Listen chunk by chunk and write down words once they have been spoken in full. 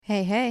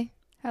Hey, hey,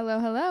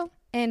 Hello, hello.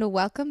 and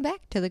welcome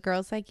back to the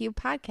Girls Like You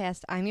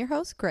podcast. I'm your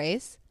host,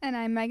 Grace, And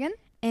I'm Megan.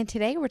 and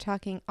today we're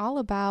talking all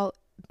about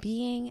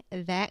being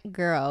that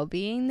girl,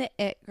 being the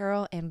it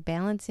girl, and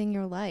balancing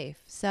your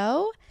life.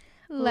 So,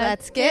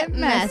 let's get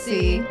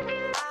messy.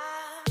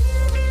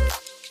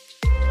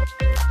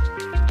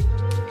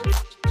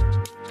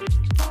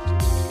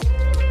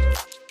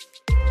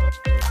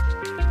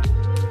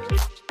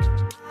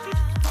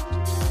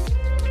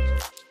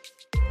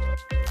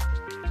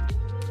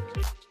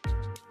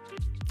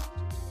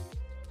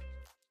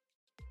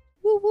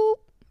 Woo woo.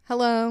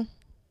 Hello.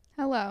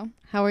 Hello.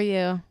 How are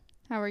you?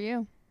 How are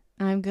you?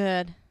 I'm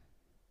good.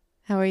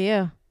 How are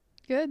you?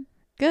 Good.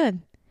 Good.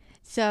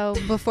 So,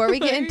 before we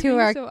get into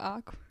our so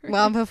awkward.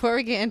 before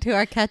we get into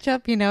our catch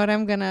up, you know what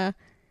I'm gonna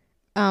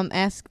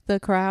ask the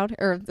crowd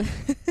or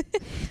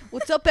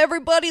what's up,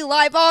 everybody,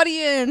 live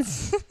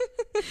audience?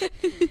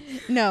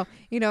 No,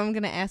 you know I'm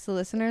gonna ask the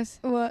listeners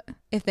What?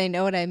 if they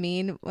know what I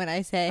mean when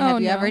I say, Oh,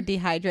 "Have you no. ever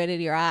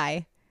dehydrated your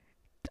eye?"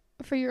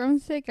 For your own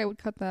sake, I would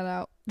cut that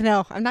out.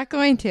 No, I'm not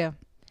going to.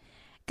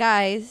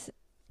 Guys,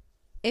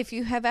 if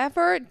you have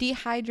ever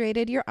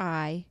dehydrated your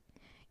eye,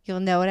 you'll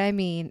know what I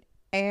mean.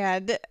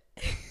 And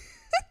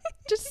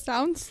Just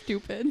sounds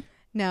stupid.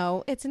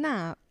 no, it's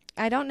not.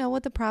 I don't know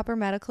what the proper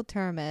medical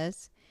term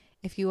is.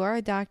 If you are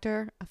a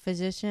doctor, a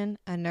physician,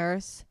 a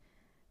nurse,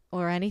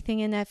 or anything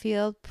in that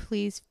field,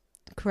 please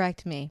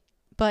correct me.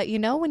 But you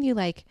know when you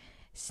like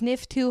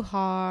sniff too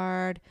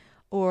hard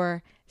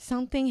or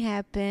something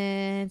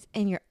happens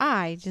and your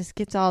eye just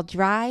gets all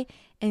dry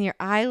and your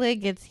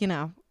eyelid gets,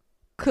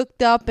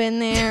 cooked up in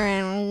there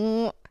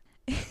and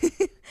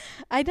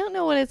I don't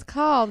know what it's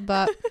called,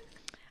 but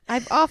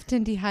I've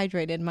often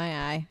dehydrated my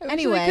eye. I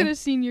Anyway. could have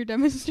seen your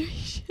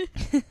demonstration.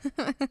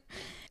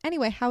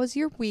 Anyway, how was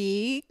your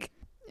week?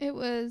 It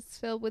was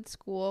filled with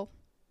school,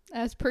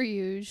 as per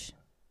usual.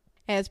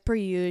 As per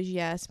usual,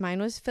 yes.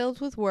 Mine was filled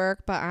with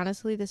work, but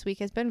honestly, this week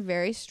has been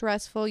very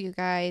stressful, you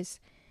guys.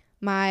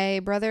 My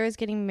brother is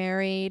getting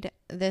married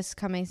this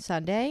coming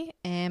Sunday,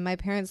 and my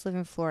parents live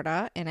in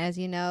Florida. And as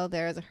you know,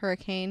 there's a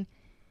hurricane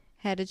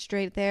headed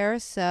straight there,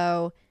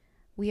 so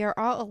we are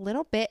all a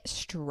little bit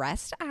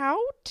stressed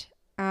out.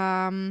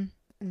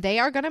 They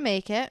are going to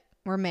make it.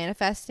 We're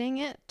manifesting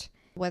it,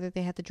 whether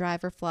they have to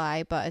drive or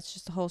fly, but it's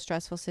just a whole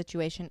stressful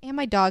situation. And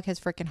my dog has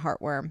freaking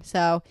heartworm,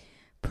 so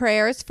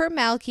prayers for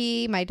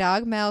Melky, my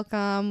dog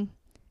Malcolm.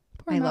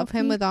 Poor I love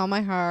him Melky. with all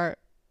my heart,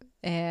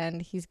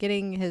 and he's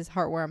getting his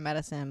heartworm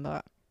medicine,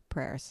 but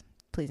prayers,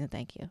 please and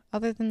thank you.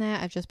 Other than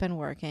that, I've just been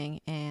working,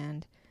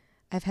 and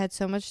I've had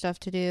so much stuff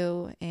to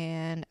do,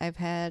 and I've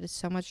had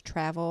so much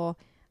travel.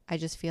 I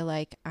just feel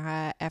like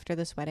after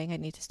this wedding, I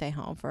need to stay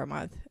home for a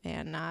month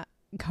and not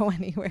go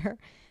anywhere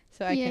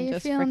so I Yeah, can you're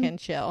just feeling- freaking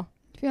chill.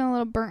 Feeling a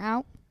little burnt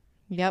out.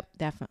 Yep,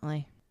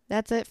 definitely.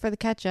 That's it for the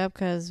catch up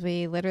because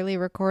we literally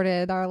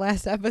recorded our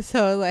last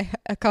episode like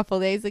a couple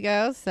days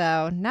ago.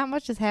 So not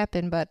much has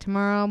happened, but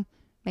tomorrow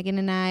Megan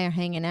and I are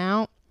hanging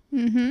out.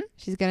 Mm-hmm.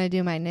 She's going to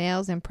do my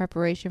nails in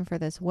preparation for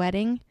this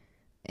wedding.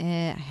 I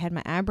had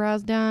my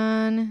eyebrows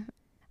done.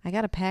 I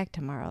got to pack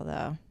tomorrow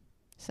though.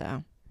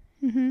 So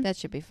Mm-hmm. that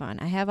should be fun.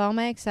 I have all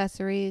my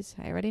accessories.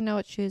 I already know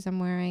what shoes I'm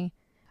wearing.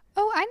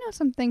 Oh, I know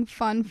something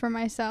fun for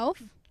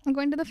myself. I'm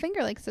going to the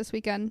Finger Lakes this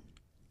weekend.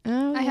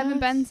 Oh, I haven't yes.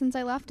 been since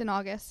I left in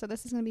August, so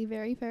this is going to be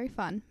very, very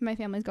fun. My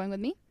family's going with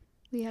me.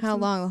 We have How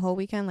some long? The whole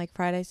weekend? Like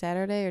Friday,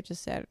 Saturday, or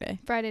just Saturday?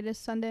 Friday to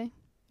Sunday.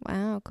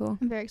 Wow, cool.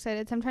 I'm very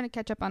excited. So I'm trying to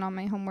catch up on all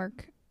my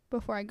homework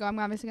before I go. I'm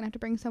obviously going to have to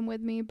bring some with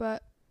me,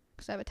 but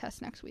because I have a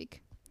test next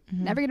week.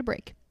 Mhm. Never get a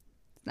break.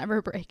 It's never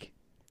a break.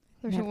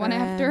 There's Never one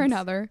after ends.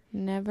 another.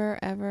 Never,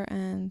 ever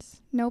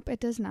ends. Nope,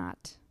 it does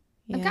not.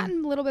 Yeah. I've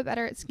gotten a little bit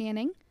better at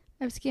scanning.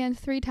 I've scanned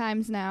 3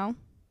 times now.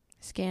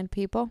 Scanned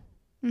people,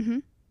 Mm-hmm.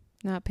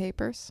 not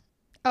papers.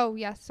 Oh,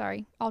 yes,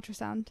 sorry.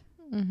 Ultrasound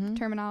Mm-hmm.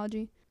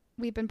 terminology.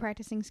 We've been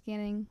practicing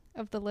scanning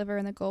of the liver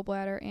and the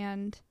gallbladder,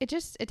 and it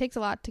takes a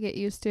lot to get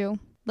used to.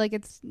 Like,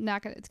 it's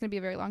going to be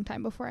a very long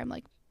time before I'm,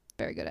 like,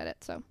 very good at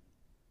it, so.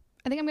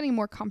 I think I'm getting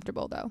more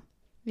comfortable, though.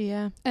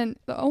 Yeah. And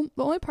the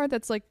only part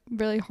that's, like,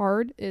 really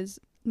hard is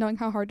knowing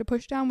how hard to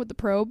push down with the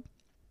probe,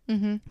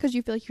 Mm-hmm. because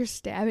you feel like you're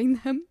stabbing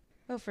them,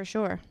 Oh, for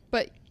sure.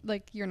 but,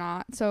 like, you're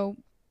not. So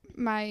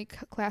my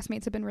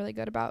classmates have been really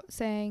good about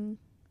saying,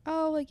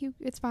 oh, like,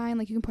 it's fine,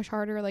 like, you can push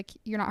harder, like,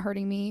 you're not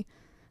hurting me.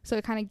 So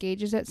it kind of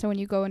gauges it, so when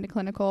you go into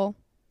clinical,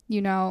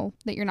 you know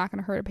that you're not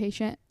going to hurt a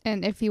patient.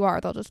 And if you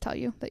are, they'll just tell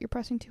you that you're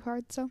pressing too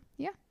hard. So,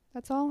 yeah,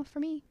 that's all for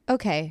me.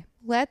 Okay,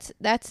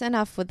 that's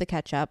enough with the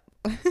ketchup,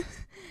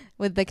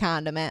 with the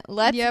condiment.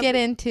 Let's Yep. get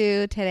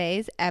into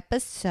today's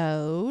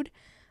episode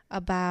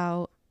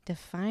about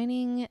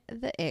defining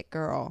the it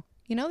girl.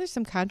 You know, there's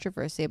some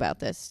controversy about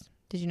this.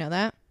 Did you know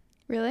that?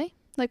 Really?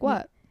 Like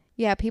what?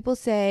 Yeah, people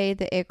say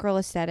the it girl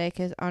aesthetic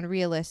is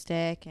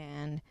unrealistic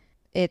and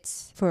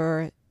it's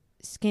for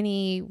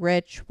skinny,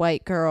 rich,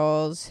 white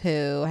girls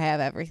who have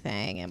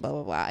everything and blah,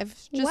 blah, blah. I've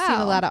just seen a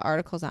Wow. lot of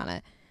articles on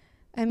it.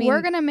 I mean,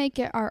 We're going to make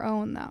it our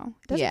own, though.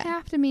 It doesn't Yeah.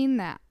 have to mean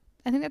that.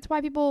 I think that's why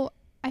I feel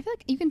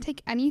like you can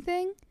take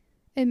anything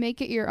and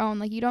make it your own.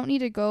 Like, you don't need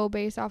to go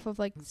based off of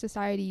like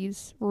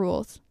society's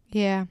rules.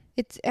 Yeah.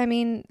 I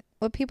mean,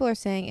 what people are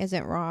saying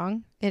isn't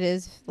wrong. It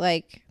is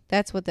like,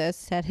 that's what the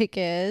aesthetic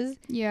is.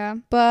 Yeah.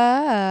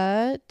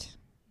 But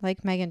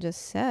like Megan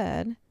just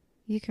said,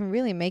 you can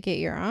really make it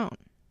your own.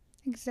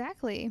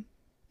 Exactly.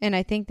 And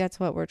I think that's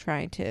what we're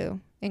trying to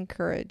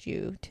encourage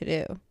you to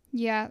do.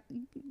 Yeah.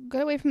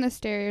 Get away from the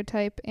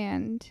stereotype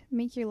and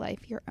make your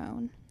life your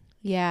own.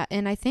 Yeah.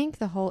 And I think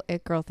the whole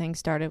It Girl thing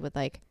started with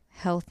like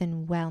health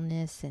and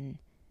wellness and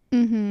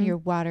your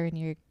water and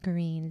your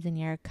greens and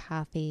your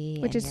coffee,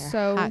 which and is your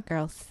so hot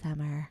girl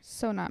summer.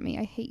 So not me.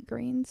 I hate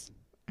greens.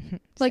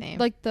 Same.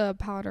 like the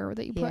powder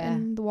that you put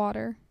in the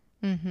water.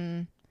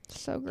 Mm-hmm.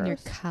 So gross. And your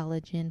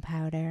collagen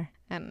powder.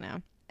 I don't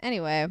know.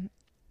 Anyway,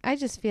 I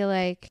just feel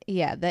like,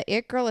 yeah, the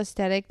It Girl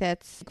aesthetic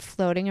that's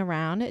floating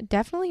around,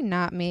 definitely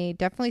not me.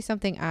 Definitely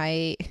something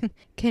I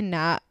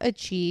cannot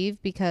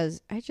achieve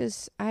because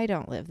I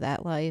don't live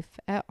that life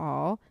at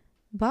all.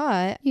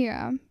 But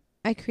yeah,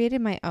 I created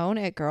my own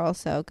It Girl,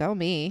 so go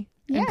me.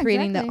 Yeah, I'm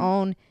creating exactly. the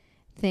own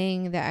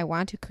thing that I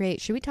want to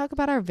create. Should we talk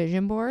about our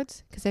vision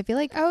boards? Because I feel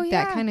like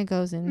that kind of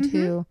goes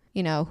into,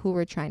 you know, who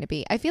we're trying to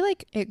be. I feel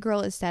like It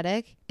Girl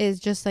aesthetic is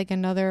just like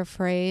another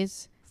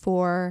phrase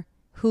for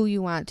who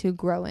you want to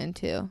grow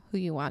into, who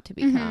you want to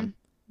become,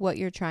 what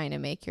you're trying to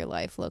make your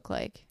life look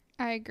like.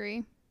 I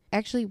agree.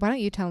 Actually, why don't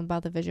you tell them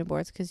about the vision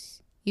boards?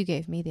 Because you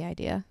gave me the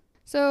idea.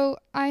 So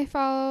I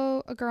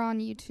follow a girl on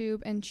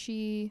YouTube, and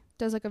she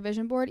does like a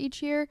vision board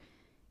each year.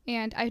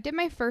 And I did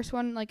my first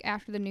one like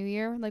after the new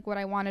year, like what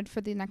I wanted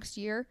for the next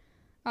year.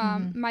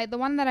 The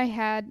one that I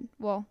had,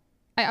 well,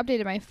 I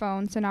updated my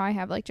phone, so now I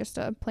have like just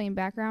a plain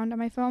background on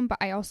my phone, but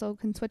I also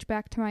can switch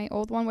back to my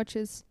old one, which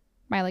is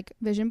my like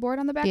vision board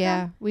on the background.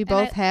 Yeah, we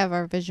both have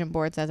our vision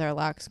boards as our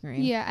lock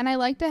screen. Yeah, and I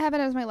like to have it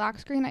as my lock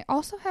screen. I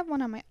also have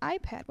one on my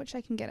iPad, which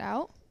I can get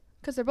out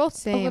because they're both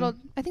Same. a little.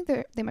 I think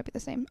they might be the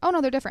same. Oh no,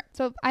 they're different.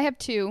 So I have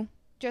two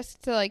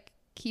just to like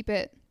keep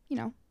it, you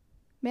know,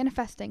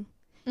 manifesting.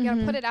 You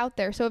gotta put it out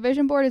there. So a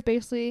vision board is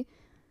basically,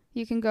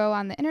 you can go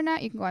on the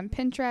internet, you can go on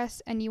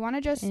Pinterest, and you want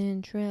to just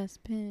Pinterest.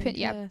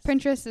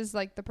 Pinterest is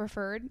like the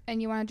preferred,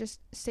 and you want to just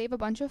save a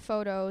bunch of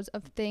photos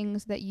of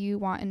things that you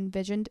want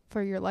envisioned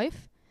for your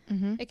life.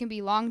 It can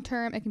be long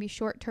term, it can be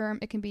short term,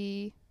 it can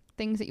be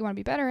things that you want to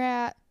be better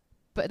at,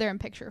 but they're in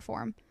picture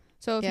form.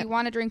 So if you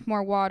want to drink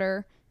more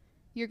water,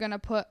 you're gonna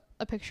put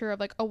a picture of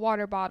like a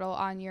water bottle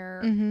on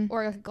your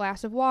or like a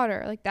glass of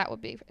water. Like that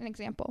would be an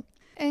example.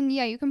 And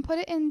yeah, you can put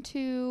it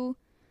into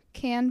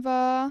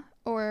Canva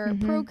or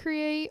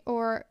Procreate,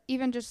 or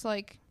even just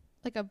like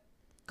a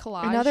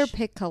collage. Another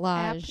pic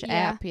collage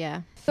app,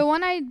 yeah. The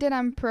one I did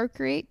on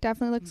Procreate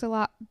definitely looks a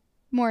lot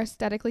more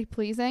aesthetically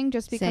pleasing,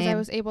 just because I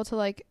was able to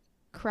like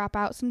crop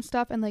out some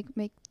stuff and like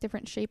make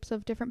different shapes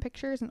of different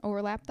pictures and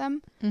overlap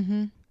them.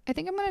 I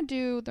think I'm gonna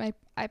do my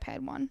iPad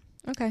one.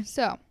 Okay.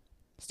 So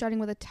starting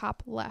with the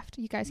top left,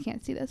 you guys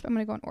can't see this, but I'm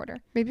gonna go in order.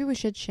 Maybe we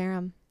should share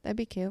them. That'd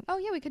be cute. Oh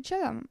yeah, we could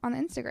share them on the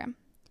Instagram.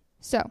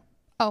 So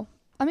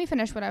let me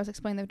finish what I was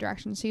explaining, the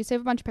directions. So you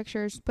save a bunch of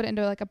pictures, put it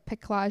into like a pic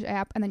collage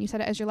app, and then you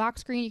set it as your lock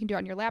screen. You can do it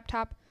on your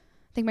laptop.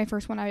 I think my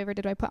first one I ever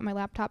did, I put on my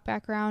laptop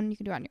background. You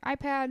can do it on your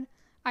iPad,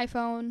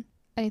 iPhone,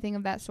 anything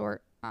of that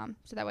sort.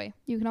 So that way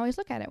you can always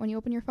look at it when you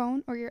open your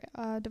phone or your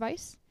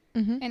device.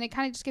 And it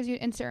kind of just gives you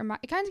an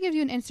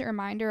instant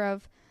reminder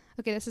of,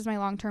 okay, this is my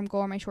long-term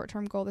goal or my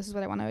short-term goal. This is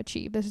what I want to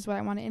achieve. This is what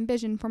I want to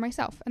envision for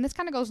myself. And this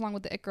kind of goes along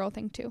with the It Girl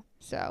thing too.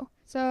 So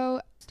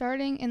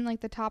starting in like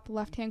the top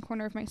left-hand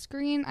corner of my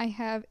screen, I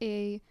have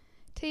a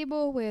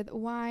table with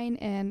wine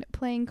and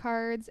playing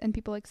cards and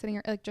people like sitting,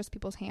 like just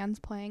people's hands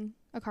playing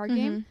a card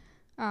game.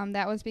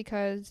 That was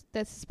because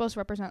that's supposed to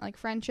represent like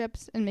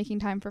friendships and making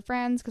time for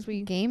friends, because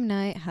we game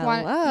night.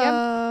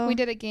 Hello. we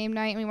did a game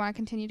night and we want to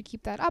continue to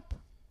keep that up.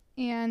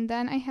 And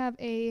then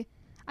I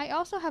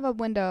also have a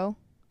window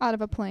out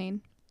of a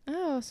plane.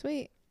 Oh,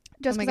 sweet.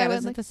 Just oh my god,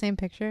 is it the same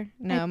picture?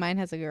 No, mine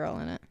has a girl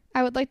in it.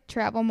 I would like to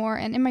travel more,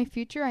 and in my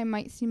future I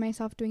might see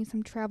myself doing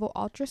some travel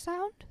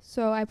ultrasound.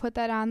 So I put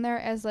that on there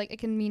as like it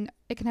can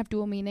have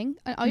dual meaning.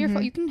 All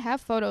you can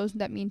have photos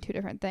that mean two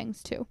different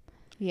things too.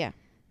 Yeah.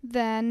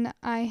 Then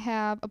I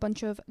have a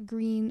bunch of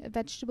green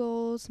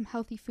vegetables, some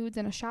healthy foods,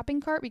 and a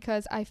shopping cart,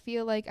 because I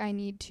feel like I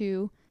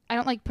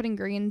don't like putting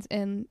greens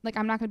in, like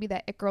I'm not going to be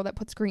that it girl that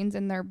puts greens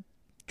in their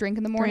drink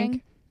in the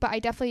morning, but I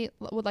definitely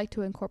would like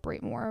to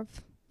incorporate more of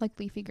like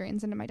leafy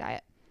greens into my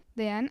diet.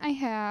 Then I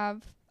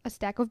have a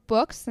stack of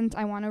books, since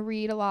I want to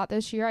read a lot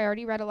this year. I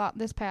already read a lot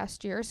this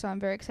past year, so I'm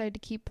very excited to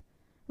keep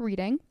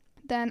reading.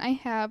 Then I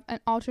have an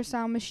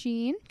ultrasound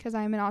machine, because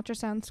I'm in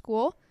ultrasound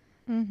school,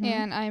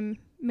 and I'm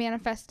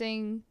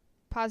manifesting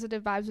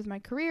positive vibes with my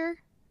career,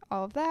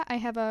 all of that. I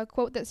have a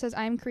quote that says,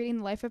 "I'm creating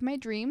the life of my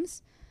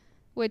dreams,"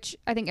 which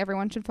I think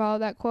everyone should follow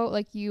that quote.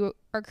 Like, you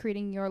are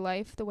creating your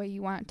life the way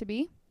you want it to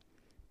be.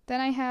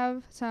 Then I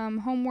have some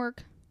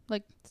homework,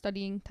 like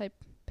studying type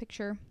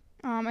picture.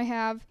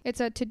 It's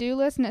a to-do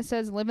list, and it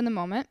says live in the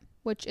moment,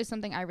 which is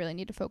something I really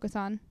need to focus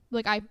on.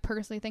 Like, I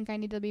personally think I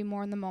need to be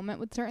more in the moment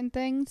with certain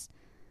things.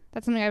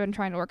 That's something I've been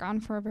trying to work on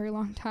for a very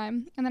long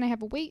time. And then I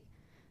have a weight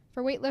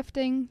for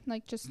weightlifting,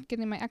 like just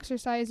getting my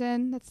exercise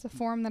in. That's the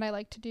form that I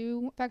like to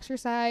do of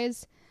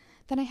exercise.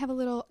 Then I have a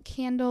little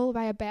candle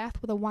by a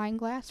bath with a wine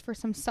glass for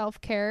some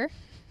self-care.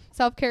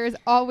 Self-care is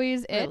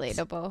always it.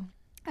 Relatable.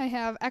 I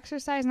have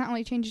exercise not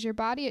only changes your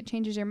body, it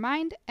changes your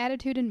mind,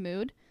 attitude, and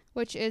mood,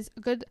 which is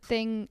a good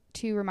thing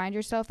to remind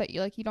yourself that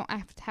you don't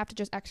have to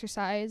just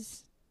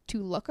exercise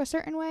to look a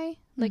certain way.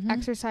 Like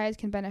exercise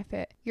can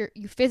benefit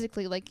you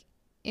physically, like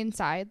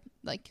inside,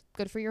 like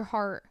good for your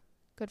heart,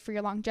 good for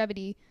your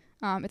longevity.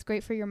 It's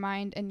great for your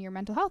mind and your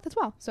mental health as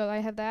well. So I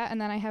have that, and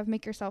then I have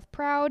make yourself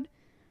proud.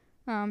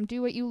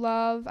 Do what you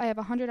love. I have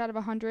 100 out of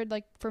 100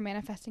 like for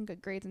manifesting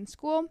good grades in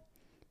school.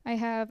 I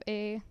have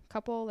a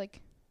couple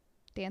like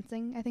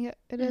dancing, I think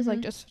it is,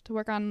 like just to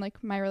work on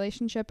like my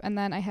relationship, and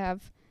then I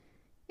have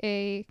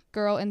a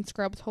girl in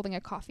scrubs holding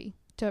a coffee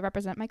to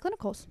represent my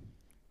clinicals.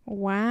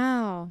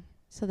 Wow.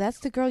 So that's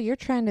the girl you're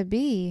trying to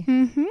be.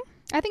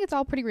 I think it's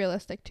all pretty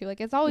realistic too.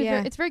 Like it's always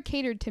it's very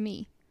catered to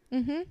me.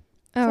 All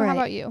so right. How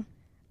about you?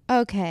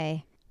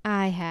 Okay.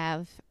 I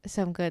have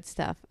some good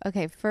stuff.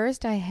 Okay,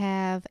 first I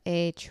have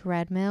a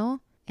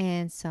treadmill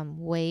and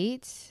some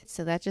weights.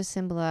 So that just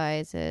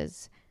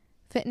symbolizes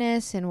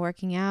fitness and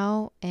working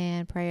out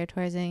and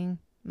prioritizing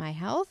my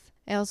health.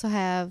 I also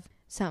have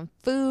some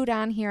food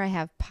on here. I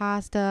have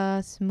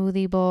pasta,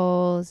 smoothie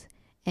bowls,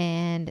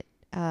 and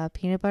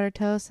peanut butter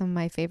toast, some of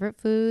my favorite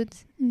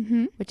foods,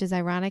 which is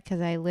ironic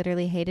because I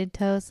literally hated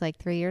toast like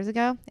 3 years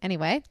ago.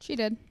 Anyway. She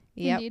did.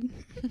 Yep.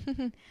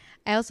 Indeed.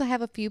 I also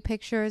have a few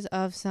pictures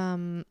of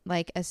some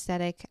like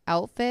aesthetic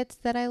outfits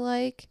that I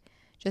like,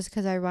 just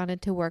because I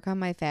wanted to work on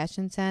my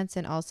fashion sense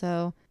and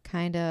also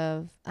kind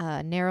of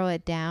narrow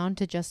it down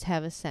to just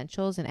have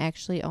essentials and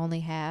actually only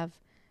have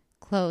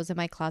clothes in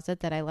my closet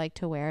that I like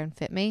to wear and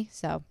fit me.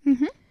 So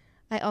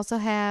I also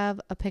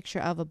have a picture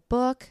of a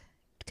book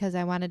because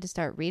I wanted to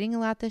start reading a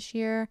lot this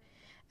year.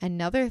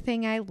 Another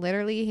thing I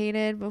literally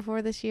hated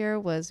before this year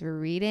was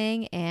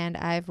reading, and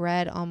I've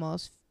read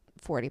almost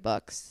 40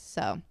 books.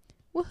 So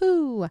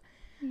woohoo.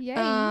 Yay.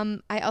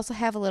 I also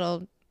have a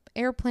little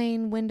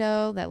airplane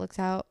window that looks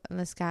out in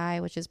the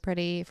sky, which is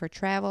pretty for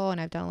travel, and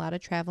I've done a lot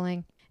of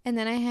traveling. And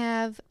then I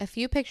have a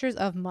few pictures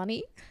of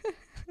money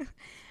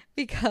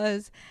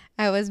because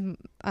I was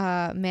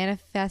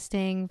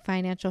manifesting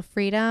financial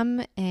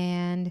freedom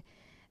and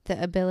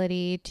the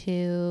ability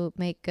to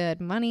make good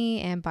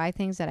money and buy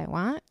things that I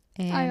want.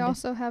 And I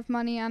also have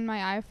money on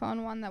my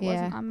iPhone one that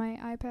wasn't on my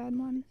iPad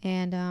one.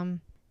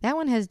 And that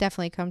one has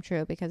definitely come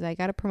true because I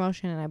got a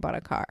promotion and I bought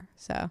a car.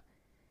 So,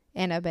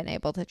 and I've been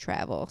able to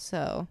travel.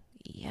 So,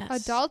 yes.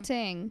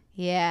 Adulting.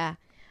 Yeah.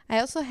 I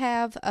also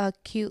have a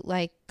cute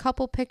like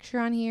couple picture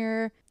on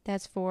here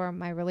that's for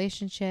my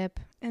relationship.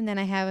 And then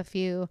I have a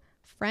few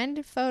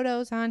friend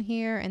photos on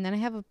here. And then I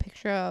have a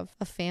picture of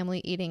a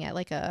family eating at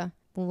like a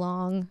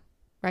long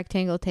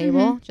rectangle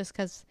table just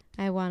because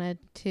I wanted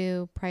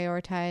to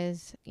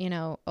prioritize,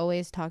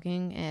 always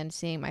talking and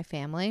seeing my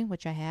family,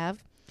 which I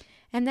have.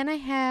 And then I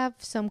have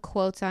some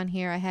quotes on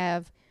here. I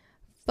have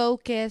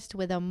focused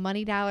with a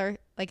money dollar,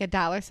 like a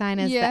dollar sign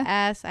as the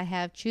S. I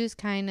have choose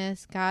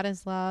kindness, God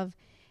is love,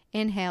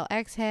 inhale,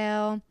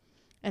 exhale.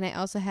 And I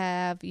also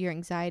have your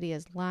anxiety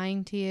is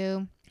lying to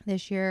you.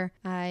 This year,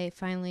 I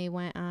finally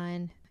went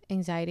on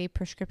anxiety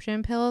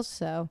prescription pills.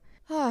 So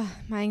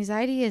my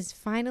anxiety is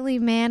finally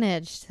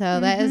managed. So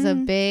that is a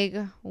big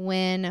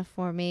win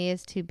for me,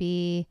 is to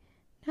be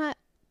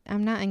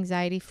I'm not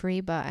anxiety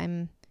free, but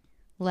I'm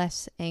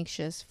less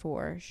anxious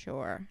for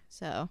sure.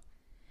 So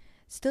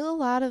still a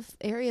lot of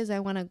areas I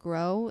want to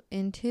grow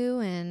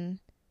into. And,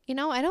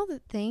 I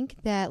don't think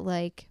that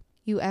like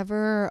you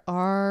ever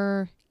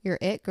are your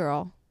it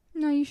girl.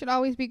 No, you should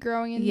always be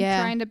growing and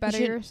trying to better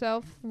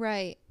yourself.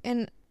 Right.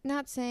 And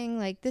not saying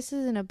like this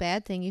isn't a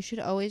bad thing. You should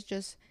always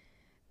just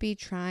be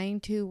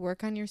trying to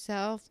work on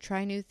yourself,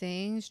 try new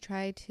things,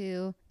 try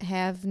to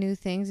have new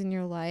things in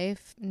your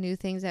life, new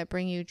things that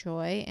bring you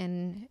joy.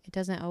 And it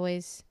doesn't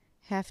always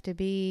have to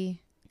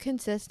be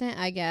consistent,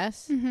 I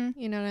guess.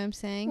 You know what I'm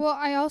saying? Well,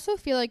 I also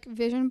feel like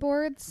vision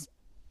boards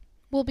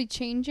will be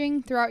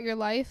changing throughout your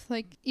life.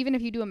 Like even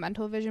if you do a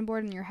mental vision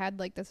board in your head,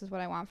 like this is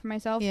what I want for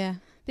myself. Yeah.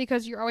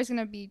 Because you're always going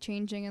to be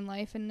changing in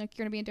life, and like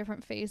you're going to be in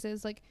different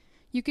phases. Like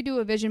you could do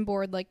a vision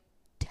board like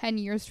 10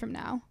 years from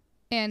now,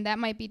 and that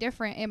might be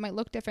different. It might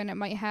look different. It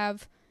might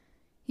have,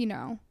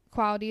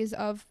 qualities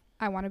of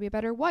I want to be a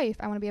better wife.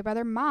 I want to be a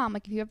better mom.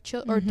 Like if you have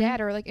or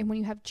dad, or like, and when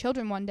you have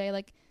children one day,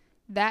 like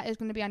that is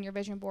going to be on your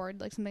vision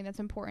board, like something that's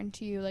important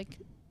to you. Like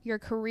your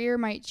career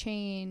might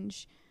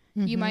change.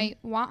 You might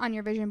want on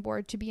your vision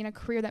board to be in a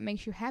career that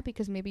makes you happy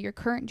because maybe your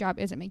current job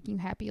isn't making you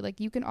happy. Like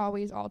you can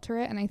always alter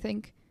it. And I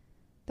think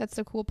that's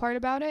the cool part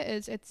about it,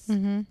 is it's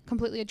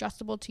completely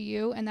adjustable to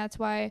you. And that's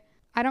why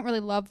I don't really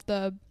love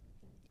the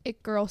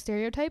it girl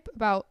stereotype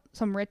about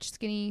some rich,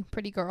 skinny,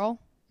 pretty girl,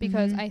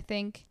 because I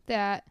think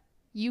that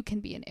you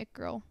can be an it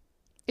girl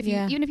if you,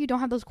 even if you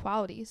don't have those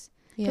qualities.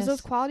 Because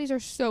those qualities are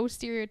so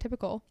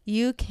stereotypical.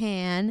 You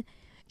can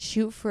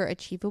shoot for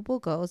achievable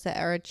goals that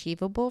are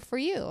achievable for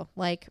you.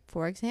 Like,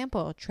 for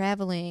example,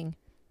 traveling,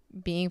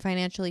 being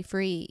financially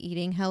free,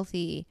 eating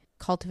healthy,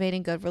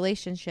 cultivating good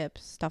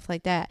relationships, stuff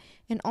like that.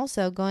 And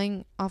also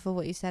going off of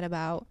what you said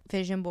about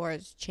vision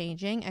boards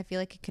changing, I feel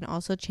like it can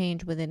also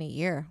change within a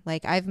year.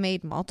 Like I've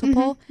made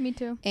multiple. Me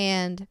too.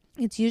 And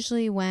it's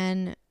usually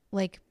when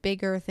like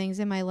bigger things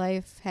in my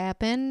life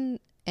happen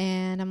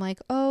and I'm like,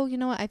 oh, you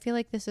know what? I feel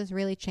like this has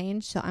really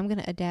changed. So I'm going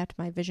to adapt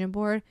my vision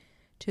board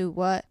to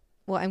what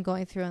I'm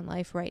going through in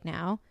life right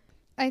now.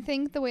 I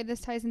think the way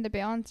this ties into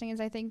balancing is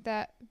I think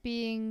that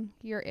being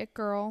your it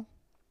girl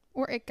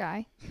or it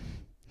guy.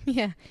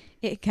 Yeah.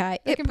 It guy.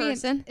 It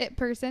person. It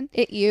person.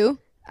 It you.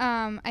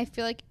 I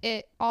feel like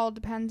it all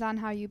depends on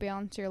how you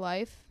balance your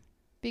life,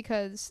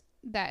 because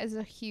that is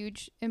a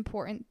huge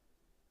important,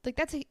 like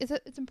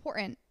it's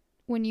important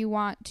when you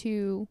want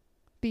to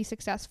be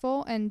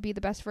successful and be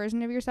the best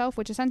version of yourself,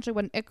 which essentially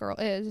what an it girl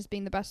is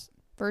being the best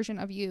version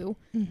of you.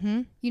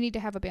 Mm-hmm. You need to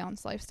have a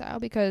balanced lifestyle,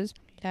 because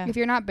if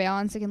you're not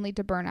balanced, it can lead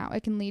to burnout.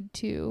 It can lead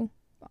to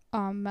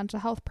mental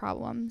health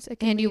problems.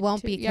 And you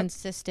won't be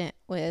consistent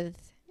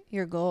with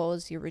your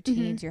goals, your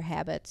routines, your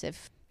habits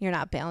if you're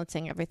not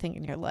balancing everything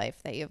in your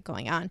life that you have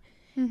going on.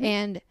 Mm-hmm.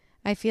 And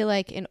I feel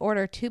like in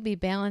order to be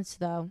balanced,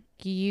 though,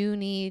 you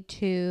need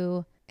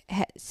to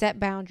set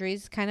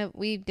boundaries. Kind of,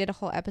 we did a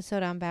whole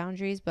episode on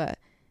boundaries, but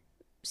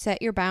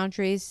set your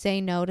boundaries, say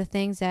no to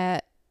things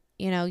that,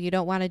 you know, you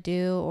don't want to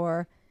do,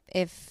 or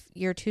if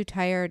you're too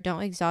tired,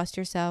 don't exhaust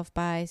yourself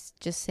by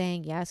just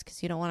saying yes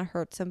because you don't want to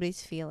hurt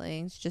somebody's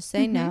feelings. Just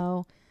say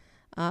no.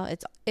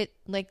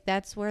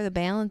 That's where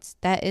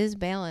that is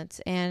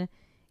balance, and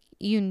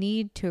you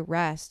need to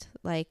rest.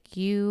 Like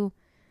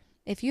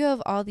if you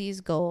have all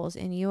these goals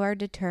and you are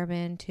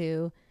determined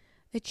to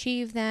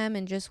achieve them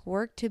and just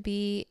work to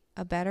be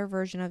a better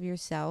version of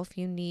yourself,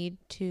 you need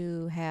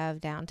to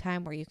have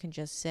downtime where you can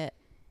just sit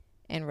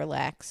and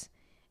relax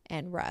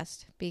and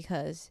rest,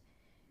 because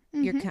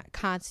you're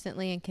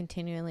constantly and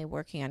continually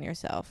working on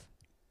yourself.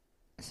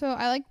 So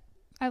I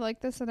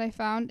like this that I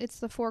found. It's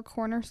the 4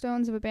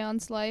 cornerstones of a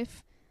balanced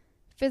life.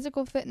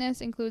 Physical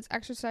fitness includes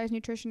exercise,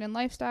 nutrition, and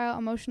lifestyle.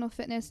 Emotional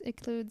fitness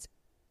includes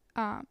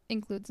not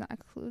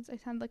excludes. I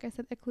sound like I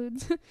said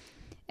includes.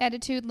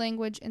 Attitude,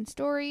 language, and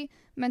story.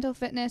 Mental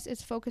fitness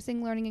is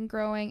focusing, learning, and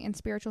growing. And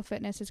spiritual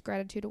fitness is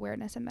gratitude,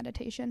 awareness, and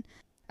meditation.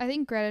 I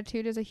think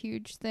gratitude is a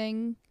huge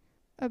thing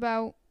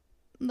about,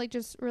 like,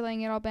 just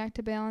relaying it all back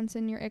to balance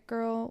in your it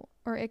girl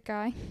or it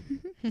guy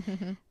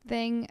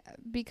thing,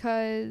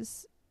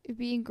 because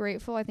being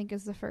grateful, I think,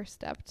 is the first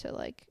step to,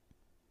 like,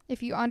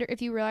 if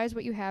you realize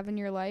what you have in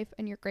your life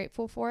and you're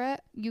grateful for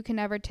it, you can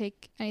never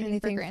take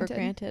anything for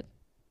granted.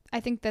 I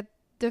think that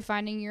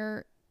defining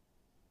your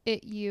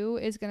it you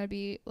is going to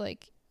be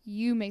like,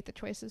 you make the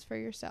choices for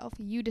yourself.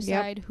 You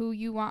decide who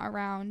you want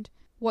around,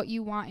 what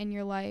you want in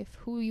your life,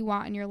 who you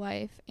want in your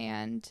life.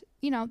 And,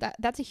 you know,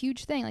 that's a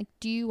huge thing. Like,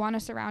 do you want to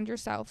surround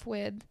yourself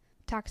with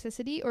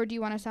toxicity, or do you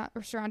want to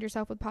surround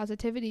yourself with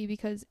positivity?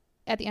 Because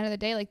at the end of the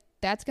day, like,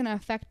 that's going to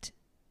affect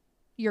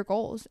your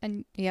goals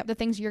and the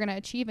things you're going to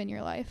achieve in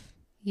your life.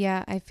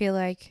 Yeah, I feel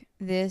like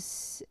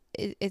it's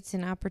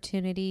an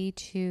opportunity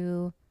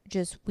to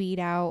just weed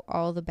out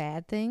all the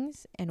bad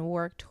things and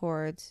work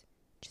towards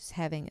just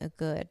having a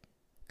good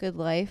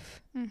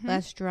life,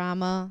 less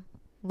drama,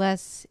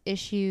 less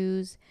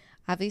issues.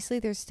 Obviously,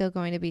 there's still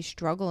going to be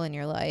struggle in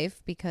your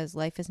life because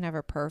life is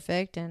never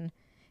perfect and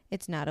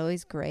it's not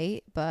always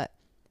great. But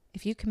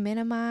if you can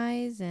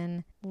minimize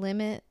and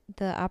limit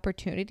the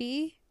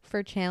opportunity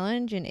for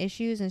challenge and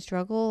issues and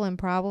struggle and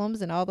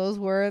problems and all those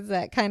words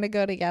that kind of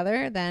go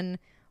together, then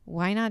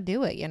why not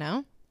do it, you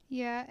know?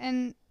 Yeah,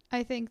 and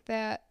I think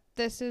that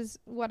this is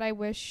what I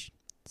wish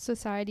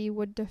society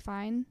would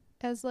define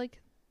as,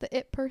 like, the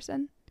it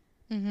person.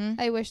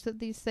 I wish that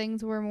these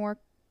things were more,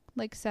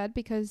 like, said,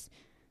 because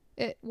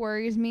it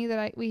worries me that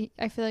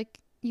I feel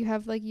like you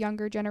have, like,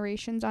 younger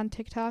generations on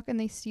TikTok and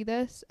they see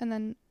this, and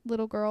then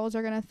little girls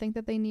are gonna think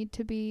that they need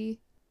to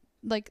be,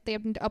 like, they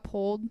have to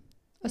uphold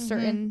a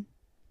certain,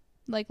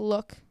 like,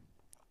 look,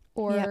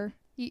 or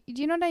do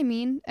you know what I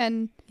mean?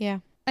 And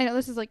I know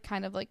this is, like,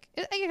 kind of like,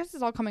 I guess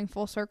it's all coming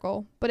full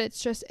circle, but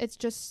it's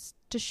just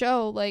to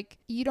show, like,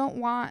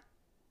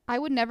 I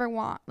would never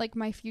want, like,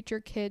 my future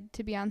kid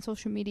to be on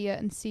social media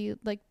and see,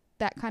 like,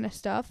 that kind of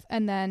stuff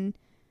and then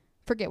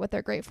forget what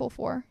they're grateful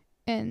for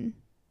and,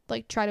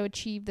 like, try to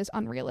achieve this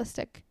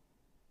unrealistic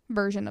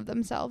version of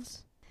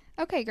themselves.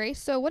 Okay,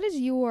 Grace, so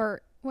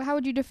how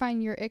would you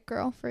define your it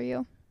girl for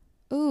you?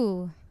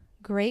 Ooh,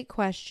 great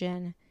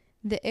question.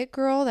 The it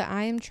girl that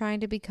I am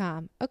trying to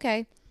become.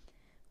 Okay,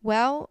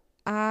 well,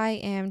 I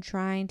am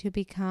trying to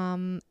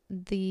become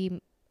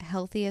the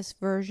healthiest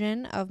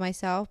version of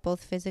myself,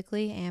 both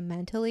physically and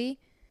mentally,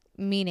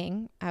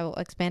 meaning, I will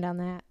expand on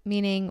that,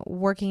 meaning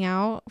working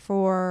out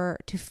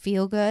to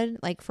feel good,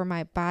 like for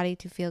my body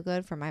to feel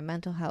good, for my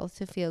mental health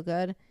to feel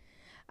good.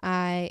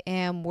 I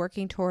am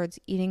working towards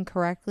eating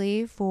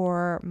correctly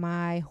for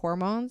my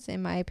hormones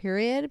in my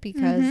period,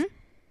 because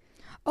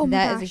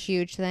that is a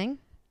huge thing.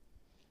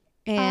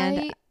 And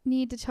I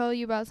need to tell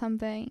you about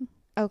something.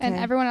 Okay. And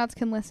everyone else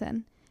can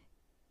listen.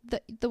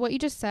 The what you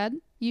just said,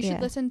 you should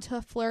listen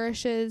to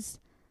Flourish's,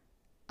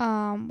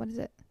 what is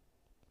it?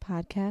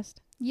 podcast?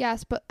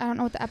 Yes, but I don't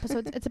know what the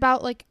episode's. It's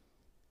about like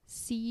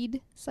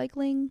seed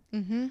cycling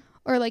Mm-hmm.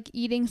 or like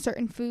eating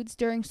certain foods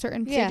during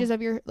certain Yeah. stages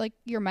of your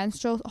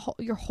menstrual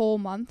your whole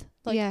month.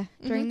 Like Yeah.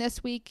 during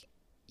this week,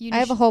 I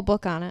have a whole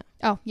book on it.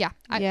 Oh yeah.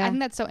 I Yeah. think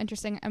that's so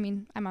interesting. I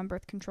mean, I'm on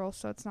birth control,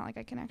 so it's not like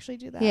I can actually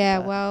do that. Yeah,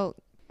 but- well,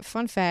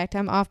 fun fact,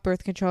 I'm off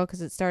birth control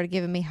because it started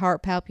giving me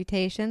heart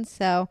palpitations.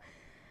 So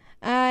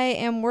I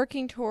am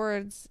working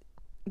towards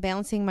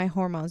balancing my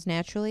hormones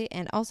naturally.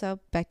 And also,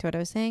 back to what I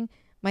was saying,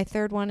 my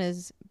third one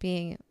is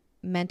being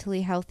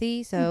mentally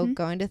healthy. So Mhm.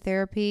 going to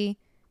therapy,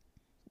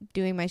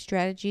 doing my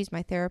strategies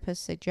my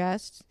therapist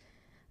suggests.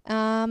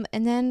 And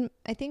then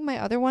I think my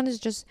other one is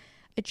just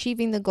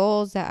achieving the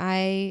goals that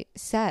I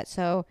set.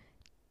 So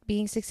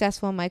being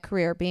successful in my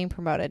career, being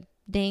promoted.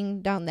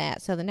 Ding, done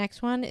that. So the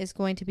next one is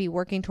going to be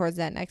working towards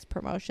that next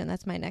promotion.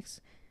 That's my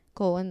next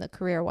goal in the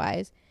career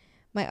wise.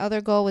 My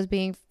other goal was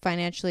being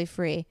financially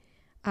free.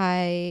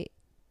 I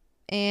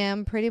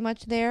am pretty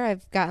much there.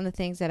 I've gotten the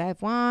things that I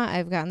want.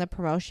 I've gotten the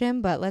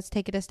promotion, but let's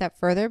take it a step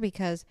further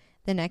because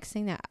the next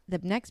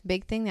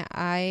big thing that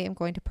I am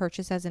going to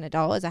purchase as an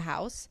adult is a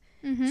house.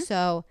 Mhm.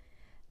 So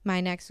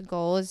my next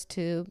goal is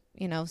to,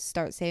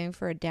 start saving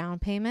for a down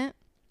payment.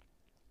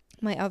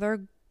 My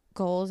other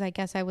goals, I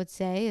guess I would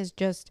say, is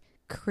just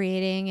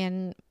creating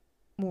and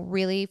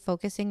really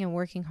focusing and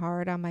working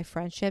hard on my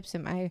friendships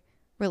and my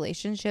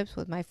relationships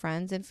with my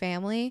friends and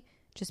family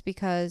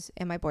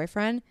and my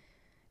boyfriend,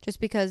 just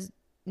because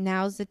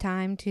now's the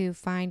time to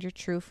find your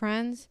true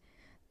friends.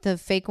 The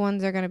fake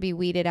ones are going to be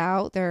weeded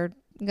out. They're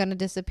going to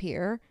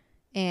disappear.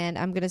 And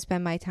I'm going to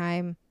spend my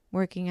time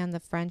working on the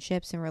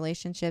friendships and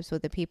relationships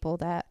with the people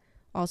that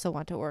also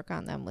want to work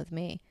on them with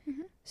me.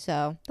 Mhm.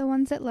 So The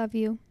ones that love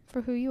you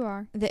for who you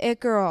are. the it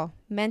girl,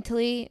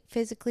 mentally,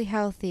 physically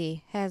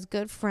healthy, has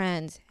good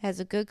friends, has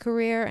a good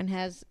career, and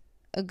has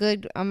a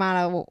good amount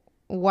of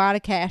wad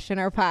of cash in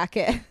her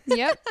pocket.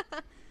 Yep.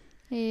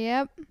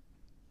 Yep.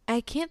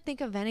 I can't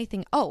think of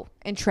anything. Oh,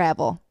 and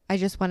travel. I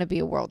just want to be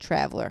a world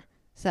traveler.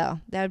 So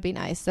that would be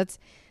nice. That's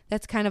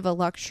kind of a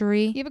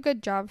luxury. You have a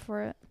good job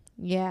for it.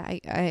 Yeah,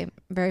 I'm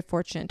very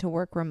fortunate to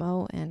work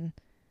remote, and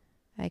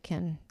I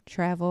can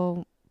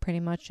travel pretty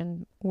much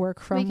and work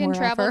from We can wherever.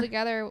 travel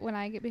together when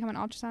I become an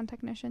ultrasound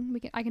technician.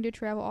 I can do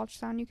travel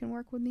ultrasound. You can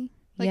work with me.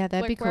 Yeah,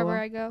 that'd be wherever cool.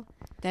 I go.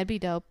 That'd be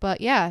dope.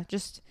 But yeah,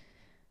 just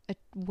a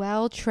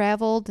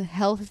well-traveled,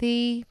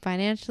 healthy,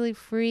 financially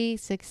free,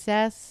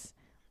 success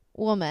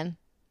woman.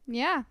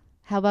 Yeah.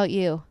 How about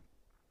you?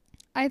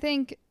 I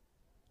think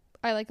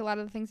I like a lot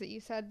of the things that you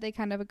said. They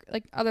kind of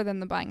like, other than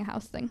the buying a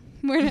house thing.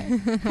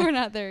 We're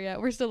not there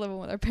yet. We're still living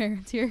with our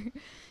parents here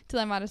till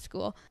I'm out of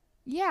school.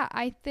 Yeah,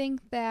 I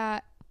think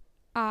that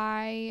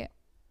I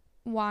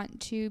want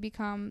to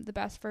become the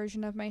best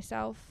version of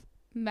myself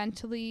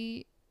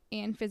mentally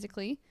and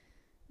physically,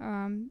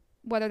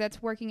 whether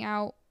that's working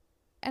out.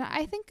 And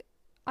I think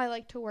I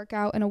like to work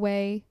out in a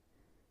way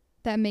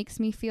that makes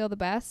me feel the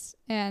best.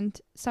 And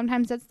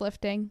sometimes that's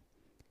lifting.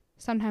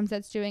 Sometimes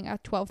that's doing a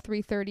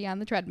 12-3-30 on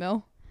the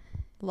treadmill.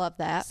 Love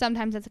that.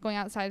 Sometimes that's going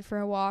outside for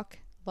a walk.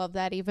 Love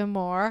that even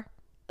more.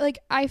 Like,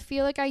 I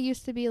feel like I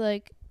used to be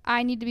like,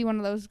 I need to be one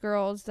of those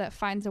girls that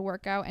finds a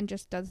workout and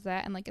just does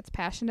that and like gets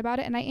passionate about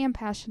it. And I am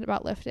passionate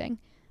about lifting.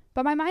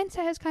 But my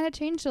mindset has kind of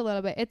changed a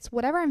little bit. It's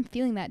whatever I'm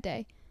feeling that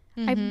day.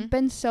 Mm-hmm. I've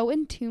been so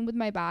in tune with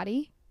my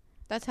body.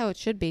 That's how it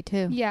should be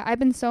too. Yeah, I've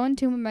been so in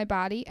tune with my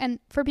body. And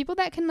for people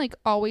that can like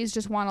always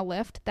just want to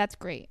lift, that's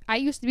great. I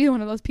used to be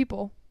one of those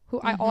people who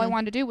all I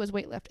wanted to do was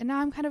weight lift. And now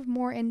I'm kind of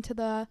more into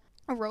the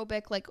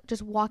aerobic, like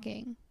just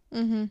walking,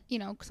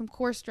 some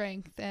core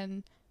strength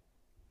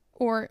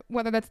or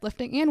whether that's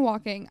lifting and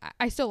walking.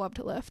 I still love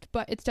to lift,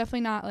 but it's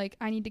definitely not like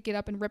I need to get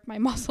up and rip my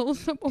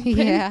muscles open.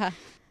 Yeah.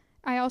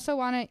 I also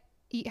want to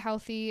eat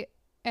healthy.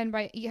 And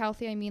by eat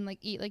healthy, I mean like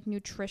eat like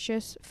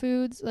nutritious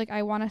foods. Like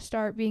I want to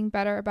start being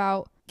better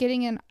about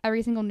getting in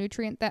every single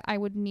nutrient that I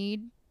would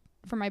need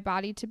for my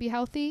body to be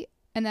healthy.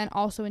 And then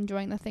also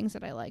enjoying the things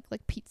that I like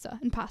pizza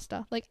and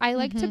pasta. Like I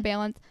like to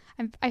balance.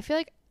 I feel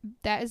like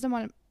that is the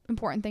one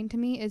important thing to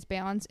me is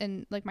balance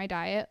in like my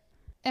diet.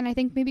 And I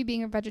think maybe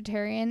being a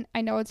vegetarian, I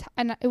know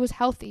it was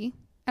healthy.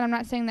 And I'm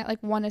not saying that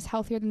like one is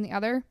healthier than the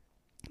other,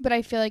 but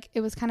I feel like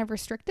it was kind of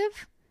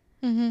restrictive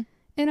in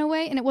a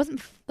way. And it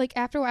wasn't like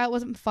after a while, it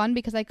wasn't fun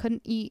because I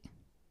couldn't eat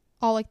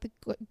all like the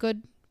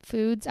good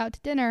foods out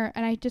to dinner.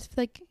 And I just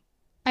feel like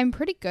I'm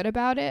pretty good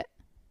about it.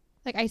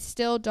 Like I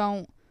still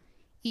don't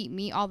eat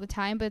meat all the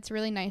time, but it's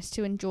really nice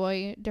to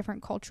enjoy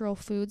different cultural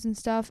foods and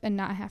stuff and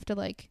not have to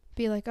like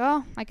be like,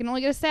 oh, I can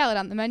only get a salad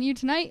on the menu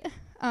tonight.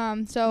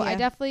 So I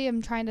definitely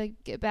am trying to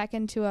get back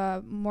into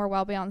a more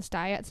well-balanced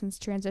diet since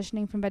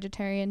transitioning from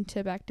vegetarian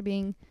to back to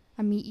being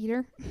a meat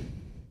eater.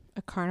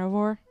 A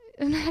carnivore?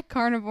 I'm not a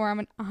carnivore, I'm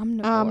an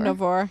omnivore.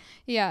 Omnivore.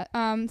 Yeah.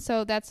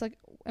 So that's like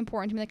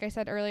important to me. Like I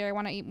said earlier, I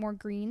want to eat more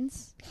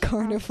greens.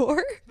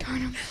 Carnivore?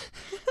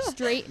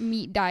 Straight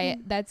meat diet.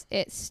 That's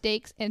it.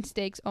 Steaks and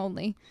steaks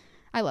only.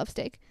 I love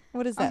steak.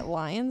 What is that,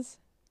 lions?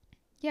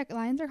 Yeah,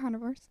 lions are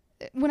carnivores.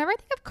 Whenever I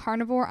think of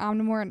carnivore,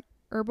 omnivore, and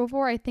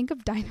herbivore, I think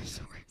of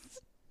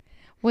dinosaurs.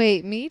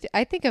 Wait,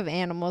 I think of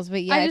animals,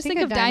 but yeah, I just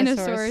think of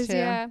dinosaurs too.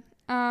 yeah.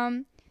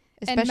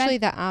 Especially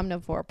the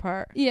omnivore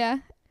part. Yeah.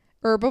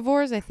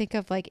 Herbivores, I think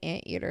of like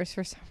anteaters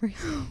for some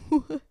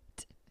reason.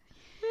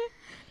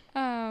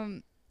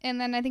 And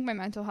then I think my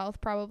mental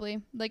health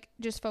probably, like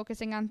just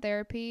focusing on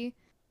therapy.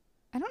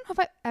 I don't know if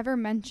I ever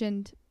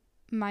mentioned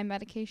my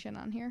medication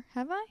on here.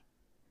 Have I?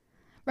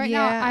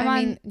 Now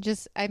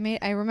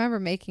I remember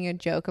making a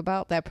joke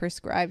about that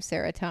prescribed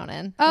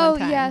serotonin. Oh, one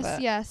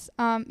time, yes.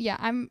 Yeah,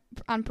 I'm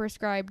on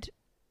prescribed.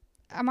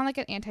 I'm on like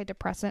an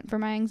antidepressant for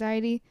my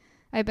anxiety.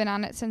 I've been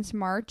on it since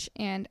March,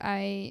 and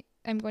I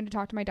am going to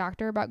talk to my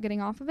doctor about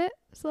getting off of it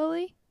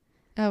slowly.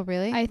 Oh,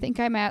 really? I think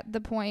I'm at the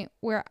point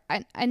where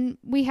and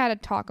we had a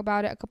talk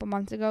about it a couple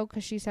months ago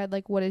because she said,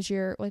 like, what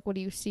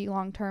do you see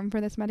long term for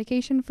this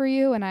medication for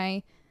you? And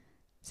I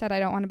said I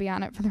don't want to be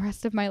on it for the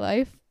rest of my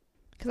life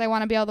because I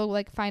want to be able to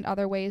like find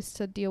other ways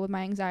to deal with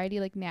my anxiety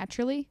like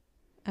naturally.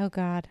 Oh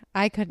God,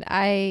 I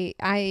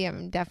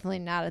am definitely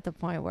not at the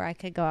point where I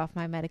could go off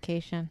my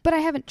medication. But I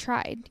haven't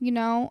tried,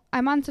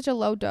 I'm on such a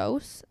low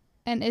dose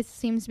and it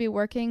seems to be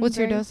working. What's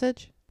your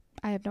dosage?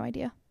 I have no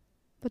idea.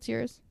 What's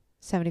yours?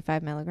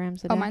 75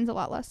 milligrams a day. Oh, mine's a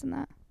lot less than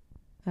that.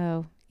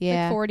 Oh,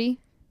 yeah. Like 40.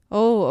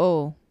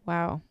 Oh,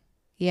 wow.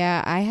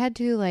 Yeah, I had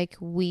to like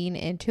wean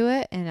into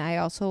it, and I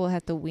also will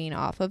have to wean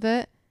off of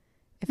it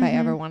if I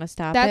ever want to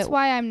stop it. That's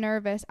why I'm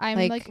nervous.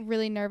 I'm like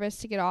really nervous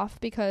to get off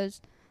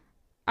because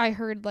I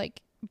heard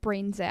like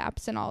brain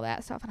zaps and all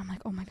that stuff, and I'm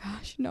like, oh my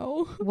gosh,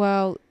 no.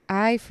 Well,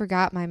 I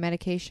forgot my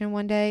medication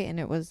one day, and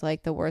it was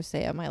like the worst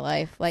day of my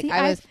life. Like See,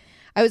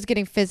 I was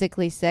getting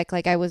physically sick.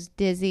 Like I was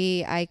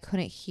dizzy. I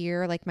couldn't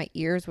hear. Like my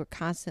ears were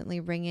constantly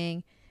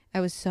ringing.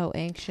 I was so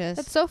anxious.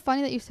 That's so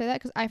funny that you say that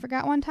because I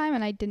forgot one time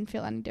and I didn't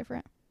feel any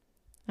different.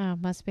 Oh,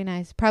 must be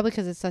nice. Probably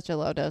because it's such a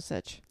low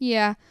dosage.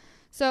 Yeah.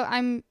 So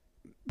I'm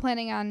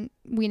planning on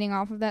weaning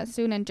off of that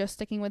soon and just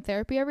sticking with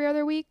therapy every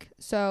other week.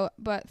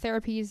 But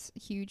therapy is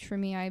huge for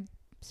me. I'm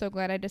so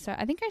glad I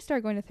decided. I think I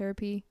started going to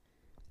therapy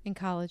in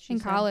college.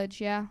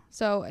 College, yeah.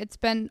 So it's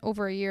been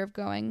over a year of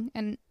going,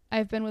 and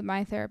I've been with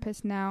my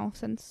therapist now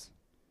since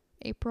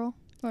April.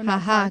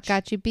 Haha,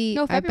 got you beat.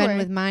 No, I've February. been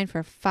with mine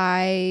for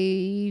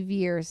 5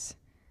 years.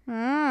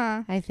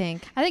 I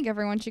think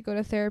everyone should go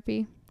to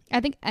therapy. I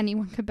think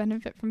anyone could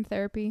benefit from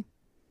therapy.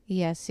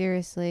 Yeah,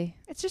 seriously.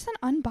 It's just an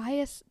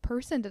unbiased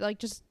person to like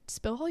just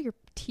spill all your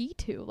tea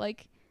to.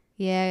 Like,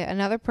 yeah,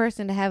 another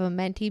person to have a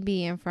mentee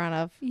bee in front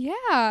of.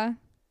 Yeah.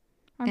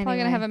 I'm probably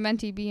going to have a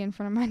mentee bee in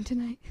front of mine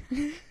tonight.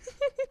 You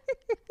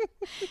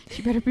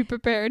better be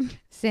prepared.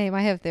 Same.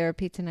 I have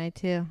therapy tonight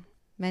too.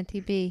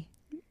 Mentee bee.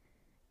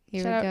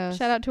 Here we go.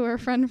 Shout out to our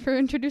friend for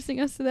introducing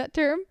us to that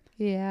term.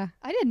 Yeah.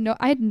 I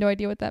had no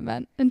idea what that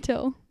meant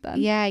until then.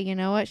 Yeah, you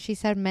know what? She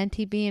said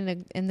mentee bee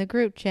in the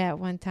group chat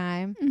one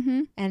time.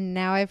 Mm-hmm. And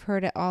now I've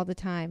heard it all the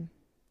time.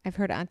 I've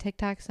heard it on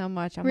TikTok so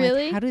much. I'm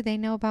really? like, how do they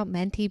know about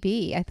mentee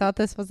bee? I thought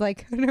this was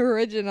like an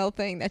original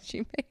thing that she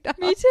made up.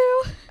 Me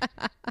too.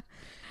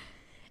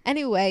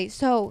 Anyway,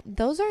 so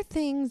those are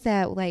things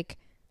that like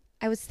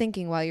I was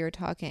thinking while you were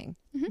talking.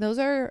 Mm-hmm. Those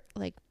are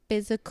like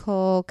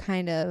physical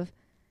kind of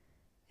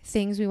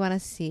things we want to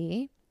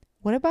see.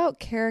 What about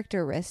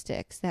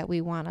characteristics that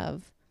we want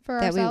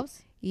for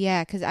ourselves?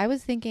 Yeah, because I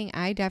was thinking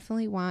I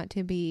definitely want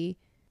to be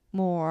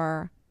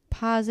more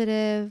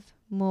positive,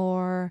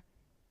 more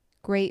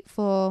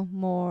grateful,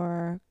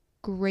 more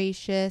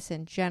gracious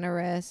and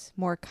generous,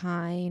 more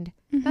kind.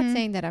 Mm-hmm. Not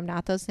saying that I'm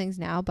not those things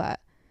now,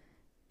 but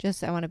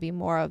just I want to be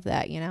more of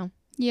that, you know?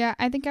 Yeah,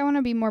 I think I want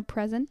to be more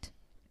present.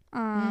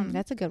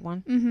 That's a good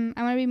one. Mm-hmm.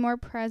 I want to be more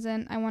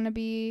present. I want to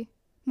be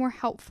more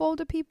helpful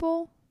to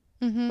people,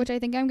 which I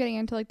think I'm getting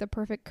into like the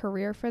perfect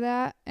career for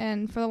that.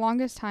 And for the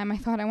longest time, I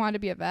thought I wanted to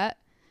be a vet.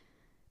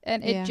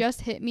 And it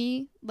just hit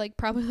me like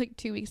probably like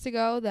 2 weeks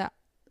ago that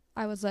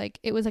I was like,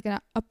 it was like an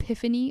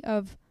epiphany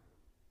of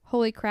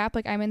holy crap.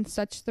 Like I'm in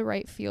such the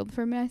right field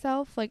for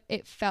myself. Like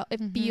it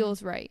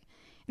feels right.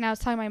 And I was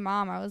telling my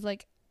mom, I was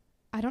like,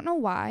 I don't know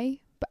why,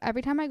 but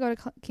every time I go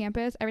to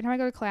campus, every time I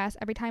go to class,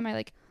 every time I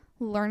like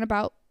learn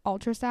about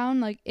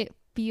ultrasound, like it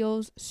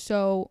feels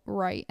so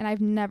right. And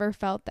I've never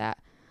felt that.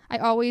 I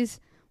always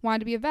wanted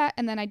to be a vet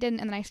and then I didn't.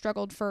 And then I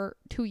struggled for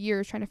 2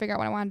 years trying to figure out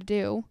what I wanted to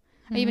do.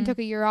 I even took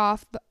a year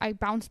off, but I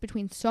bounced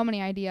between so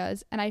many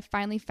ideas and I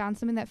finally found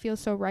something that feels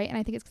so right. And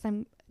I think it's because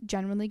I'm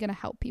genuinely going to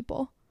help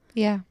people.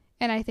 Yeah.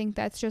 And I think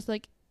that's just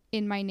like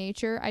in my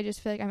nature. I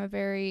just feel like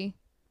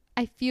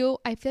I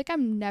feel like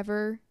I'm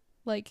never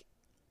like,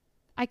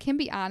 I can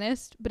be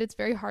honest, but it's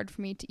very hard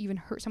for me to even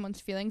hurt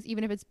someone's feelings,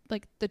 even if it's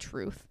like the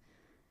truth.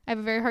 I have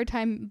a very hard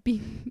time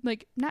being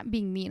like, not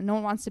being mean. No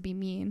one wants to be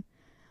mean,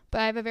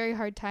 but I have a very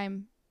hard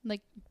time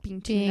like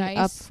being too nice.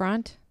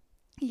 Upfront.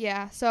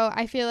 Yeah. So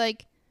I feel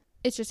like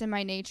it's just in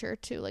my nature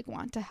to like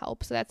want to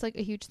help. So that's like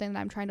a huge thing that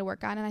I'm trying to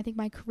work on. And I think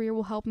my career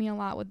will help me a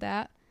lot with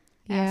that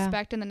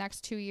aspect in the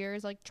next 2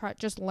 years, like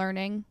just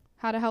learning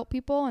how to help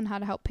people and how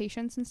to help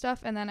patients and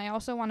stuff. And then I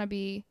also want to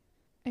be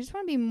a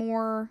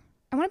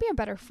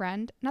better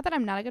friend. Not that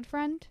I'm not a good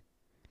friend,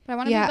 but I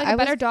want to be like a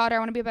better daughter. I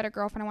want to be a better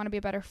girlfriend. I want to be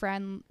a better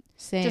friend.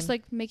 Same. Just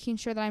like making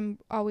sure that I'm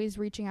always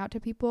reaching out to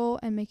people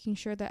and making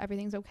sure that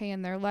everything's okay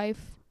in their life.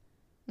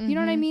 You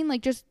know what I mean?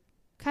 Like just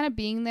kind of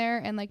being there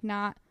and like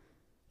not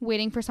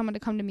waiting for someone to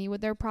come to me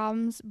with their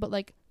problems, but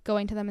like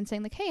going to them and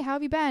saying like, hey, how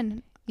have you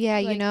been? Yeah,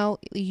 like, you know,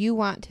 you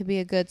want to be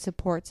a good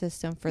support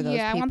system for those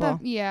yeah, people. I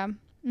want that. Yeah.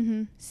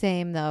 Mm-hmm.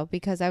 Same though,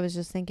 because I was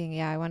just thinking,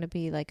 yeah, I want to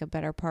be like a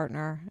better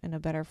partner and a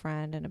better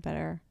friend and a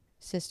better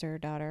sister,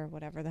 daughter,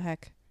 whatever the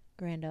heck,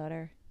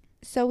 granddaughter.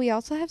 So we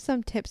also have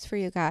some tips for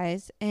you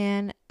guys,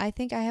 and I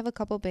think I have a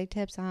couple big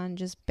tips on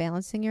just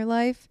balancing your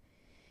life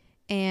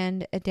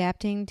and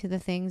adapting to the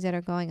things that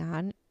are going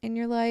on in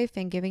your life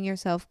and giving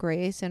yourself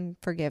grace and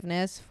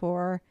forgiveness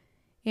for,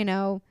 you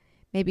know,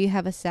 maybe you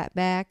have a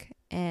setback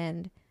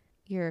and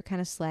you're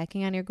kind of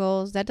slacking on your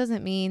goals. That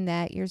doesn't mean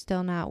that you're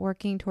still not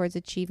working towards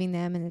achieving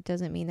them, and it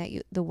doesn't mean that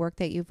the work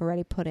that you've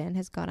already put in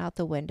has gone out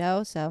the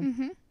window. So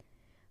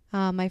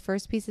my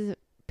first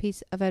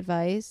piece of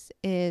advice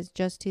is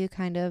just to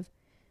kind of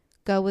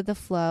go with the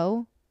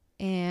flow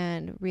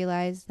and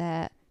realize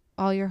that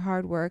all your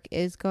hard work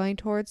is going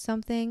towards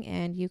something,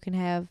 and you can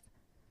have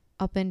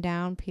up and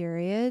down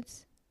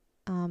periods,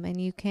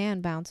 and you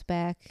can bounce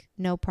back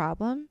no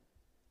problem.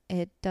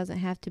 It doesn't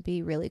have to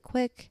be really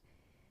quick.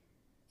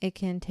 It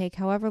can take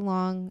however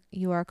long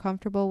you are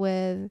comfortable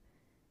with.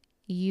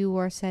 You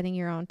are setting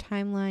your own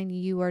timeline.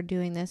 You are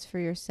doing this for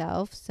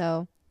yourself.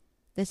 So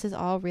this is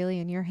all really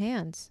in your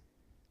hands.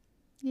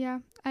 Yeah,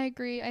 I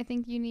agree. I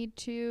think you need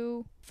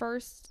to,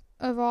 first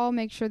of all,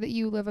 make sure that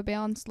you live a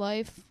balanced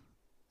life.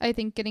 I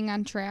think getting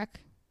on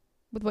track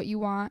with what you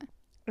want.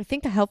 I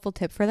think a helpful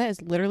tip for that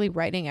is literally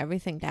writing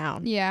everything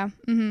down. Yeah.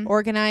 Mm-hmm.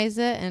 Organize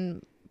it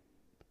and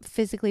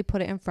physically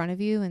put it in front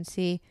of you and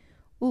see,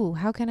 ooh,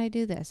 how can I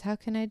do this? How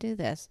can I do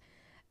this?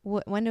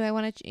 When do I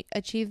want to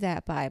achieve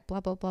that by? Blah,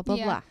 blah, blah, blah,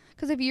 blah.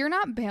 Because if you're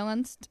not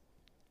balanced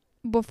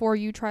before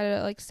you try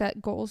to like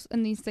set goals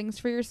and these things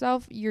for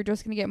yourself, you're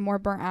just going to get more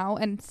burnt out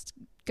and it's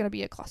going to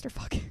be a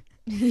clusterfuck.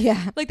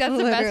 Yeah. Like that's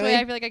the best way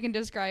I feel like I can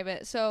describe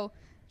it. So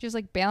just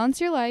like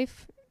balance your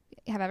life,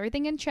 have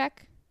everything in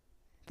check,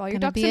 all your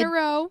ducks in a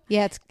row.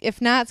 Yeah,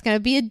 if not, it's going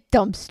to be a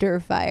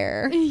dumpster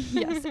fire.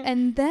 Yes.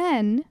 And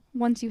then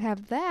once you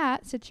have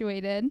that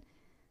situated,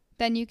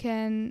 then you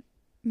can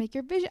make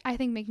your vision. I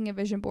think making a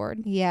vision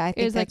board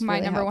is like my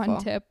really number helpful.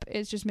 one tip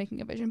is just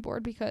making a vision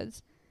board,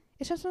 because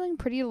it's just something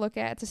pretty to look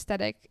at. It's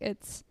aesthetic.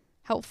 It's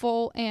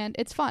helpful and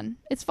it's fun.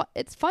 It's fun.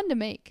 It's fun to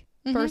make.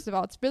 First of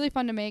all, it's really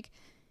fun to make,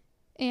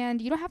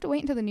 and you don't have to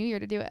wait until the new year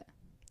to do it.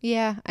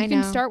 Yeah, I know.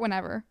 You can start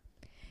whenever.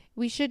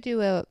 We should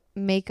do a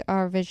make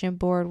our vision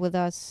board with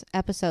us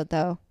episode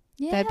though.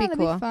 Yeah, that'd be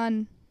cool. Be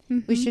fun.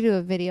 Mm-hmm. We should do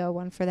a video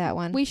one for that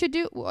one. We should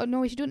do an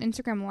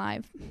Instagram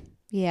live.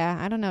 Yeah,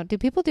 I don't know. Do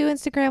people do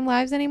Instagram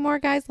lives anymore,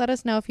 guys? Let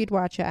us know if you'd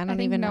watch it. I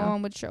don't even know. No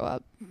one would show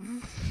up.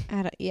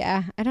 I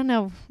don't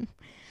know.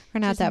 We're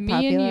not just that me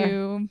popular. And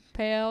you,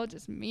 pale.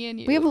 Just me and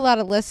you. We have a lot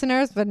of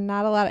listeners, but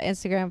not a lot of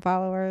Instagram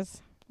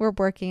followers. We're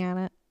working on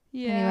it.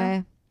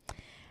 Yeah.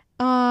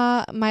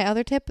 Anyway, my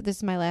other tip, this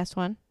is my last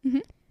one,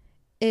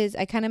 is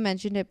I kind of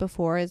mentioned it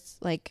before, is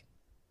like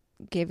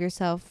give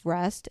yourself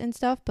rest and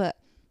stuff, but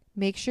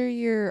make sure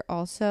you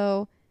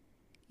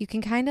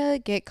can kind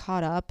of get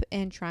caught up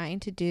in trying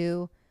to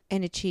do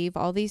and achieve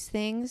all these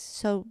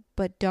things.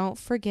 But don't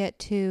forget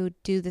to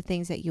do the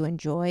things that you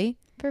enjoy.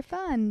 For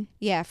fun.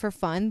 Yeah, for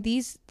fun.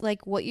 These,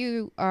 like what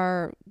you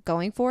are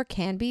going for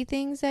can be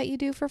things that you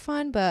do for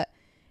fun, but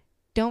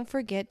don't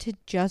forget to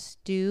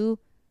just do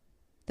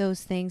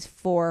those things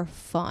for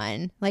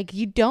fun. Like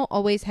you don't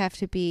always have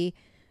to be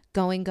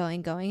going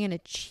and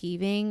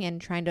achieving and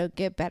trying to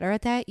get better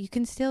at that. You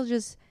can still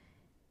just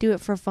do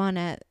it for fun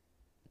at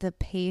the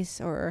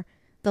pace or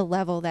the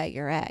level that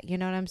you're at. You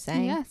know what I'm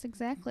saying? Yes,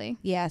 exactly.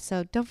 Yeah,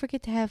 so don't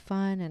forget to have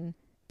fun and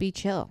be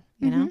chill,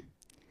 you know?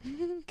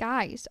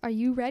 Guys, are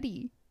you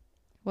ready?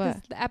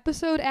 What? The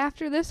episode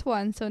after this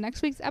one, so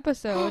next week's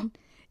episode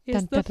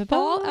is the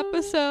fall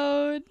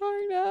episode.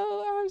 I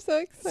know. I'm so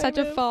excited. Such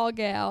a fall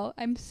gal.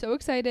 I'm so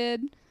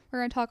excited. We're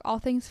going to talk all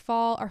things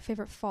fall, our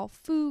favorite fall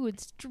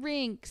foods,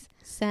 drinks,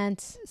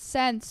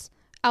 scents,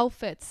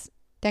 outfits,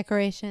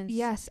 decorations.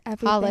 Yes,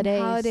 everything.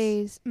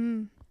 Holidays.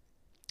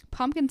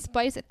 Pumpkin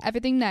spice and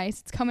everything nice.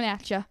 It's coming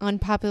at you.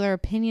 Unpopular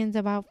opinions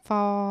about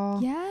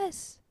fall.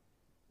 Yes.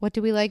 What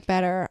do we like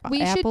better,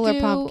 apple or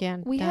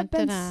pumpkin? We have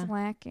been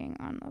slacking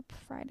on the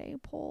Friday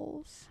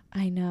polls.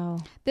 I know.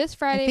 This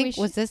Friday,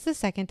 was this the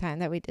second time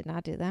that we did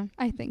not do them?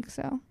 I think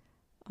so.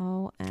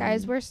 Oh,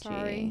 guys, we're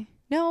sorry.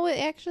 No,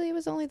 it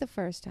was only the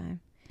first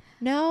time.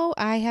 No,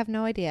 I have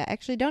no idea.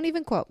 Actually, don't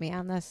even quote me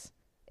on this.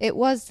 It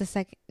was the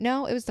second.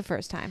 No, it was the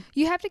first time.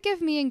 You have to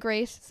give me and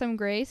Grace some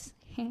grace.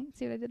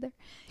 See what I did there?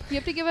 You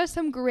have to give us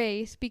some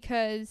grace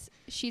because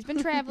she's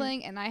been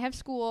traveling and I have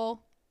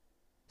school,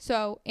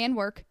 and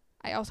work.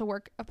 I also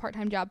work a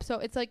part-time job. So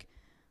it's like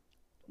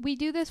we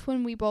do this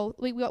when we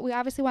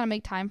obviously want to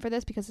make time for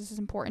this because this is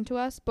important to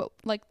us, but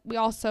like we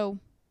also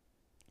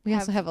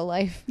have a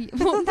life.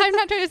 Well, I'm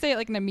not trying to say it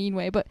like in a mean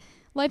way, but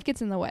life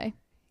gets in the way.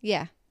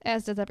 Yeah.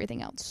 As does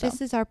everything else. So.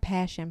 This is our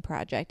passion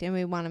project and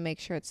we want to make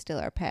sure it's still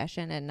our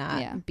passion and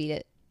not beat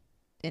it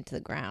into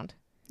the ground.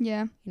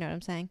 Yeah. You know what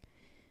I'm saying?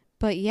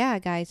 But yeah,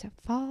 guys,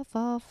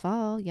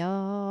 fall,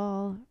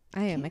 y'all.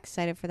 I am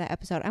excited for that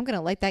episode. I'm going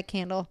to light that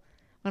candle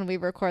when we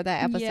record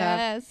that episode.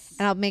 Yes.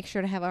 And I'll make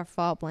sure to have our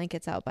fall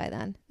blankets out by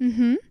then.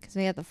 Mm-hmm. Because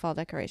we have the fall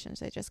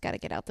decorations. I just got to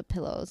get out the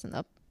pillows and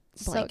the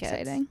blankets. So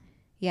exciting.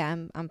 Yeah,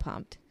 I'm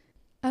pumped.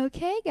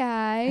 Okay,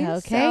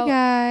 guys. Okay, So,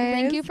 guys.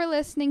 Thank you for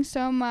listening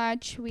so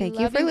much. Thank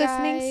you for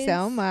listening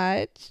so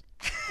much.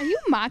 Are you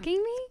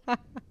mocking me?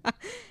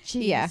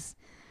 Jeez. Yeah.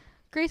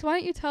 Grace, why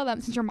don't you tell them,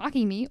 since you're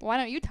mocking me, why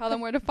don't you tell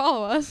them where to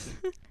follow us?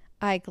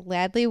 I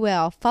gladly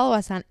will. Follow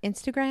us on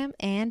Instagram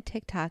and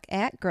TikTok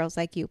at Girls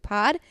Like You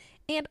Pod.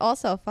 And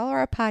also follow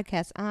our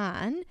podcast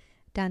on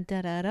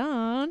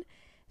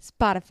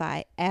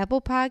Spotify,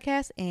 Apple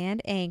Podcasts,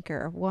 and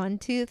Anchor. 1,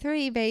 2,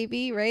 3,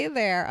 baby. Right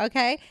there.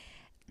 Okay.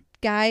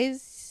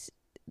 Guys,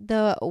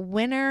 the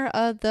winner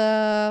of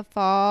the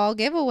fall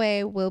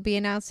giveaway will be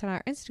announced on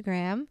our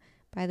Instagram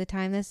by the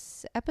time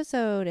this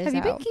episode is out.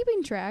 Have you been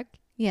keeping track?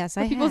 Yes,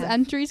 of I people's have.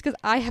 entries? Because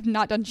I have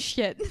not done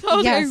shit.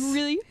 So Yes. I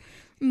really...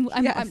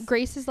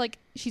 Grace is like,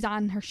 she's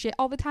on her shit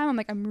all the time. I'm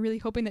like, I'm really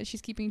hoping that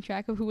she's keeping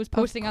track of who was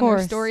posting on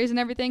their stories and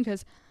everything.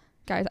 Because,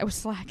 guys, I was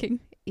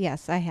slacking.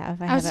 Yes, I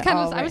have. I was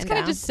kind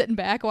of just sitting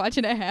back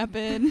watching it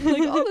happen.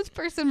 Like, oh, this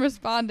person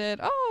responded.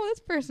 Oh, this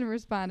person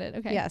responded.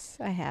 Okay. Yes,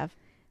 I have.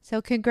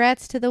 So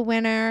congrats to the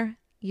winner.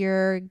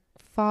 Your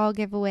fall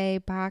giveaway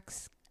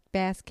box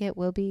basket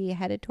will be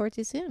headed towards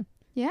you soon.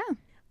 Yeah.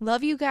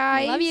 Love you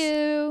guys. Love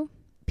you.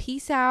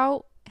 Peace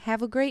out.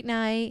 Have a great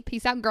night.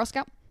 Peace out, Girl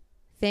Scout.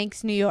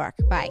 Thanks, New York.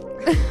 Bye.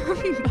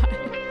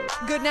 Bye.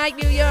 Good night,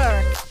 New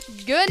York.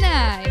 Good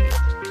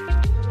night.